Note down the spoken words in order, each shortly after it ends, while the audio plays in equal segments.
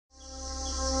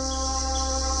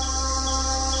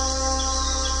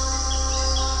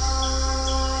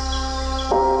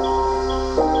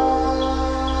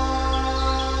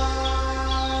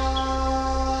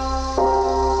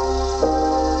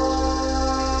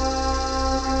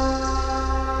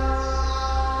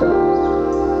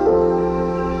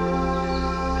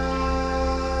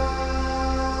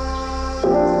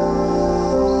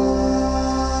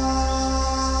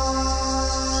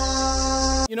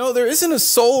isn't a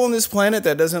soul on this planet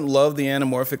that doesn't love the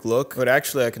anamorphic look, but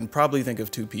actually I can probably think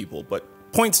of 2 people, but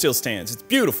point still stands. It's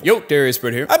beautiful. Yo, Darius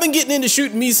Britt here. I've been getting into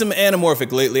shooting me some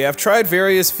anamorphic lately. I've tried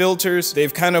various filters.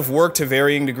 They've kind of worked to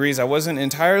varying degrees. I wasn't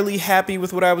entirely happy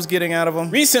with what I was getting out of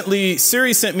them. Recently,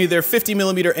 SIRUI sent me their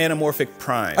 50mm anamorphic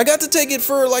prime. I got to take it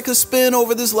for like a spin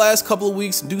over this last couple of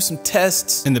weeks and do some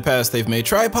tests. In the past, they've made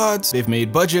tripods, they've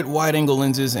made budget wide-angle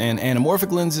lenses and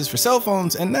anamorphic lenses for cell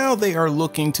phones, and now they are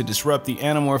looking to disrupt the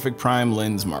anamorphic prime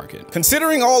lens market.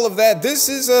 Considering all of that, this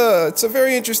is it's a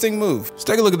very interesting move. Let's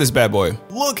take a look at this bad boy.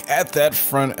 Look at that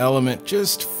front element,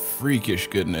 just freakish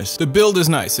goodness. The build is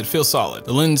nice, it feels solid.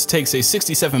 The lens takes a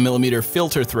 67mm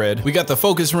filter thread. We got the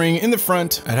focus ring in the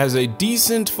front. It has a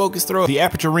decent focus throw. The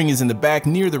aperture ring is in the back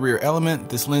near the rear element.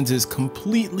 This lens is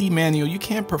completely manual. You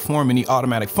can't perform any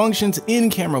automatic functions in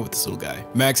camera with this little guy.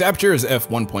 Max aperture is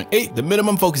f1.8. The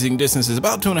minimum focusing distance is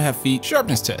about 2.5 feet.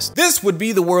 Sharpness test. This would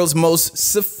be the world's most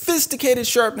sophisticated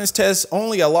sharpness test,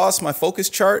 only I lost my focus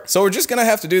chart, so we're just gonna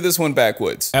have to do this one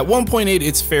backwards. At 1.8,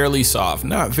 it's fairly soft,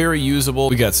 not very usable.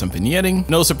 We got some vignetting,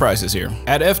 no surprises here.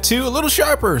 At f2, a little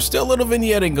sharper, still a little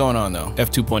vignetting going on though.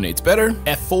 f2.8 is better.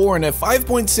 f4 and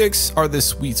f5.6 are the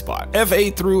sweet spot.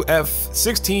 f8 through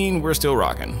f16, we're still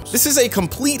rocking. This is a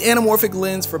complete anamorphic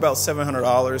lens for about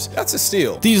 $700. That's a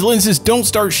steal. These lenses don't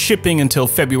start shipping until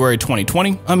February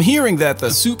 2020. I'm hearing that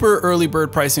the super early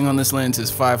bird pricing on this lens is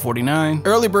 $549.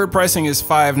 Early bird pricing is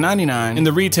 $599, and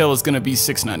the retail is gonna be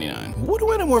 $699. What do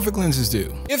anamorphic lenses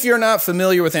do? If you're not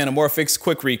familiar with anamorphics,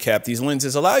 quick recap, these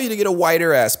lenses allow you to get a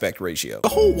wider aspect ratio. The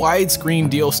whole widescreen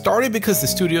deal started because the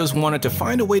studios wanted to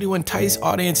find a way to entice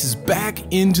audiences back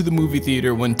into the movie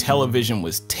theater when television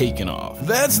was taken off.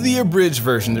 That's the abridged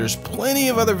version. There's plenty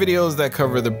of other videos that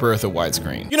cover the birth of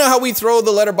widescreen. You know how we throw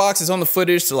the letterboxes on the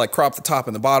footage to like crop the top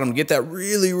and the bottom to get that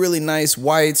really nice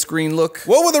widescreen look?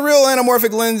 Well, with a real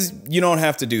anamorphic lens, you don't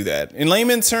have to do that. In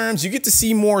layman's terms, you get to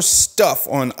see more stuff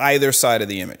on either side of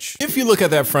the image. If you look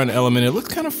at that front element, it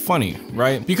looks kind of funny,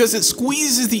 right? Because it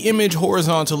squeezes the image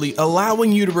horizontally,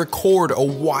 allowing you to record a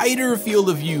wider field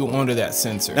of view onto that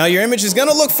sensor. Now your image is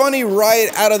gonna look funny right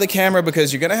out of the camera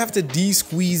because you're gonna have to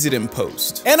de-squeeze it in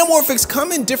post. Anamorphics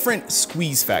come in different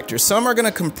squeeze factors. Some are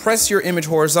gonna compress your image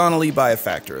horizontally by a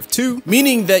factor of 2,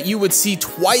 meaning that you would see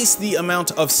twice the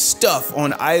amount of stuff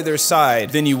on either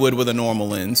side than you would with a normal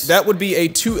lens. That would be a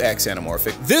 2x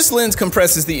anamorphic. This lens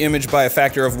compresses the image by a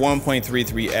factor of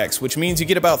 1.33x, which means you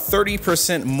get about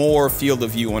 30% more field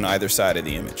of view on either side of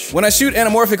the image. When I shoot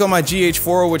anamorphic on my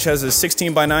GH4, which has a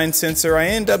 16:9 sensor, I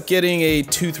end up getting a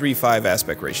 2:3:5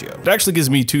 aspect ratio. It actually gives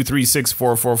me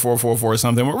 236444444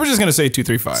 something. We're just gonna say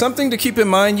 235. Something to keep in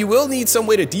mind, you will need some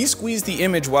way to de-squeeze the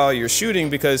image while you're shooting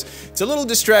because it's a little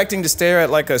distracting to stare at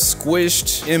like a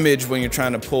squished image when you're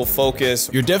trying to pull focus.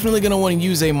 You're definitely gonna want to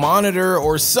use a monitor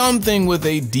or something with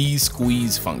a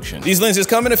de-squeeze function. These lenses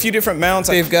come in a few different mounts.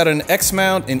 They've got an X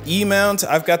mount, an E mount.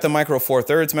 I've got the micro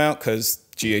 4/3 mount because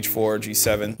GH4,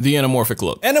 G7. The anamorphic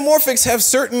look. Anamorphics have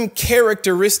certain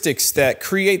characteristics that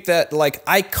create that like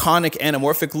iconic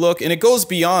anamorphic look, and it goes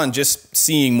beyond just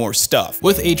seeing more stuff.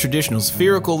 With a traditional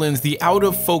spherical lens, the out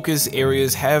of focus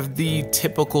areas have the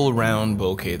typical round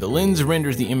bokeh. The lens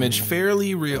renders the image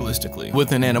fairly realistically.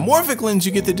 With an anamorphic lens,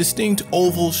 you get the distinct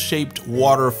oval shaped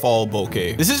waterfall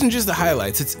bokeh. This isn't just the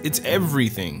highlights, it's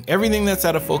everything. Everything that's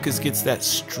out of focus gets that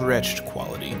stretched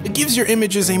quality. It gives your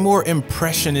images a more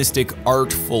impressionistic,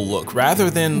 artful look rather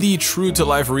than the true to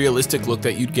life realistic look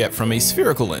that you'd get from a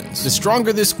spherical lens. The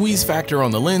stronger the squeeze factor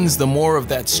on the lens, the more of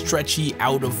that stretchy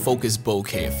out of focus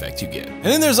bokeh effect you get. And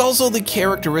then there's also the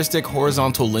characteristic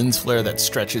horizontal lens flare that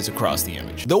stretches across the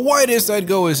image. The widest I'd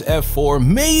go is f4,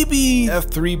 maybe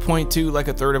f3.2, like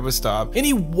a third of a stop.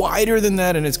 Any wider than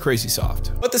that and it's crazy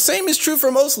soft. But the same is true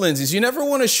for most lenses. You never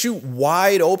want to shoot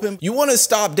wide open. You want to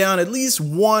stop down at least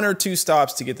 1 or 2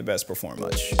 stops to get the best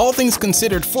performance. All things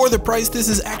considered, for the price, this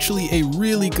is actually a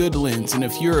really good lens, and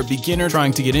if you're a beginner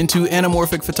trying to get into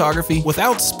anamorphic photography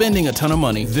without spending a ton of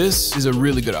money, this is a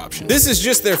really good option. This is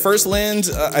just their first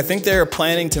lens. I think they're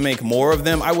planning to make more of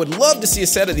them. I would love to see a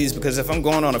set of these because if I'm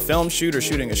going on a film shoot or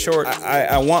shooting a short,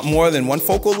 I want more than 1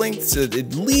 focal length, so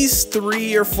at least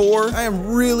 3 or 4. I am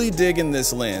really digging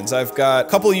this lens. I've got a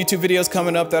couple of YouTube videos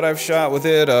coming up that I've shot with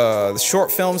it. The short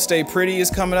film Stay Pretty is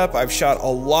coming up. I've shot a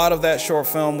lot of that short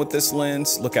film with this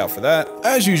lens. Look out for that.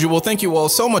 As usual, thank you all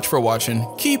so much for watching.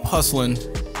 Keep hustling,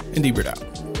 and D-Bird out.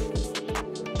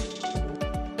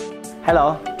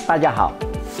 Hello， 大家好，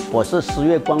我是十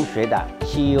月光学的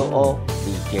CEO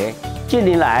李杰。近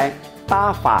年来，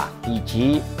大法以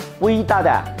及微大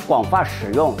的广泛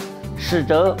使用，使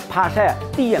得拍摄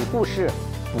电影故事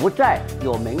不再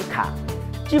有门槛，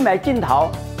进买镜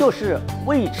头就是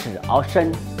为此而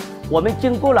生。我们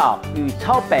经过了与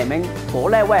超百名国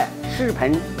内外视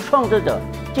频创作者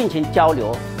进行交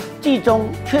流，最终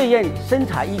确认生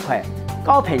产一款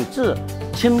高品质、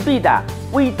轻便的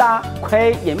微搭宽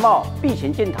银幕壁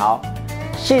型镜头。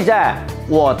现在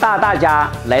我带大家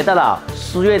来到了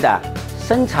SIRUI的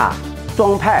生产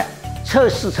装配测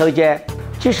试车间，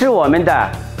这是我们的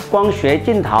光学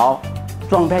镜头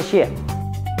装配线。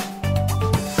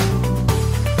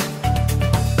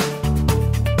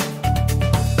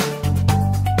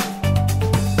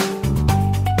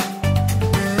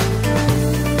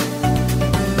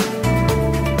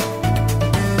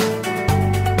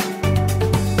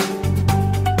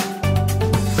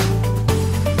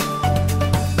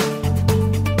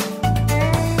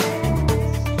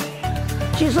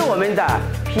这是我们的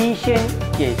偏心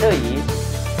检测仪，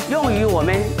用于我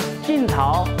们镜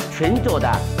头群组的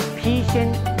偏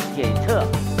心检测。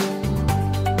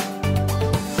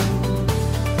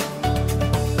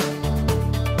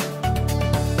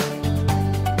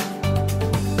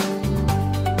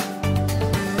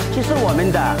这是我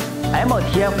们的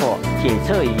MTF 检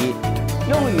测仪，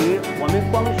用于我们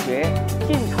光学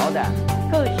镜头的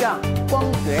各项光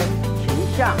学成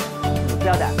像指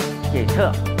标的检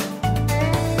测。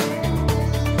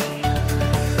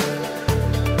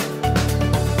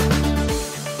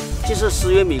这是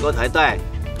SIRUI美国台队。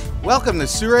Welcome to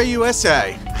SIRUI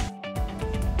USA.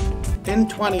 In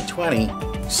 2020,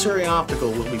 SIRUI Optical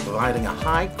will be providing a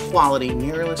high-quality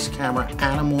mirrorless camera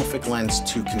anamorphic lens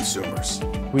to consumers.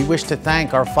 We wish to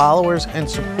thank our followers and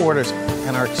supporters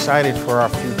and are excited for our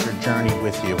future journey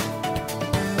with you.